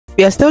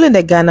We are still in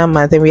the Ghana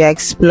month and we are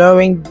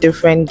exploring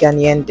different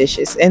Ghanaian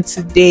dishes. And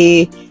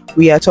today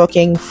we are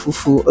talking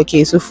fufu.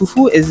 Okay, so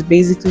fufu is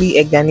basically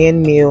a Ghanaian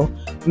meal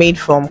made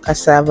from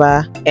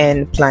cassava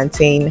and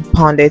plantain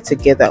pounded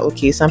together.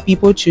 Okay, some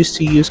people choose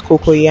to use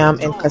cocoyam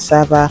and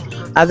cassava,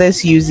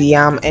 others use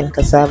yam and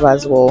cassava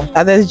as well,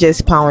 others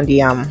just pound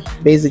yam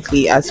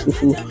basically as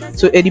fufu.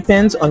 So it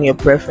depends on your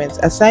preference.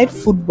 Aside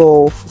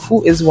football,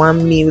 fufu is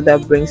one meal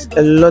that brings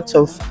a lot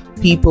of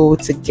people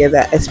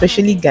together,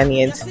 especially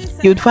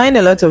Ghanaians. You'd find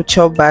a lot of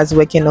chop bars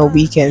working on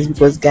weekends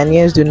because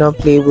Ghanaians do not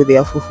play with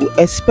their fufu,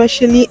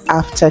 especially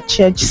after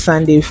church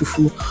Sunday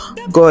fufu.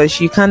 Gosh,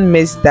 you can't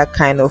miss that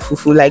kind of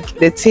fufu. Like,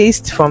 the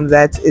taste from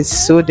that is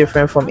so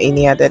different from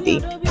any other day.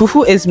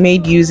 Fufu is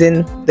made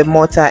using the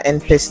mortar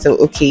and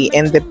pestle, okay,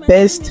 and the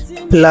best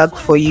plug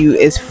for you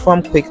is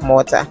from Quick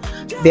Mortar.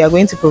 They are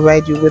going to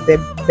provide you with the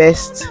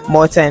best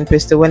mortar and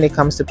pestle when it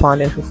comes to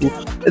pounding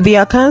fufu. The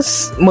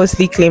accounts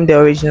mostly claim the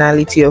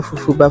originality of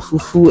fufu, but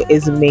fufu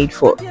is made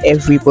for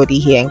everybody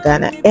here in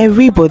Ghana.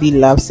 Everybody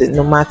loves it,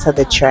 no matter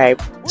the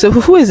tribe. So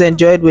fufu is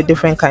enjoyed with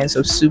different kinds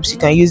of soups. You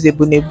can use the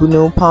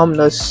bunebuno, palm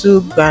nut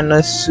soup,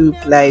 groundnut soup,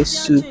 live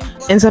soup,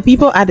 and some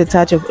people add a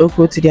touch of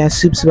okra to their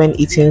soups when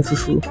eating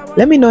fufu.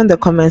 Let me know in the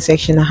comment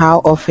section how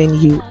often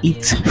you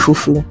eat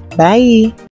fufu. Bye.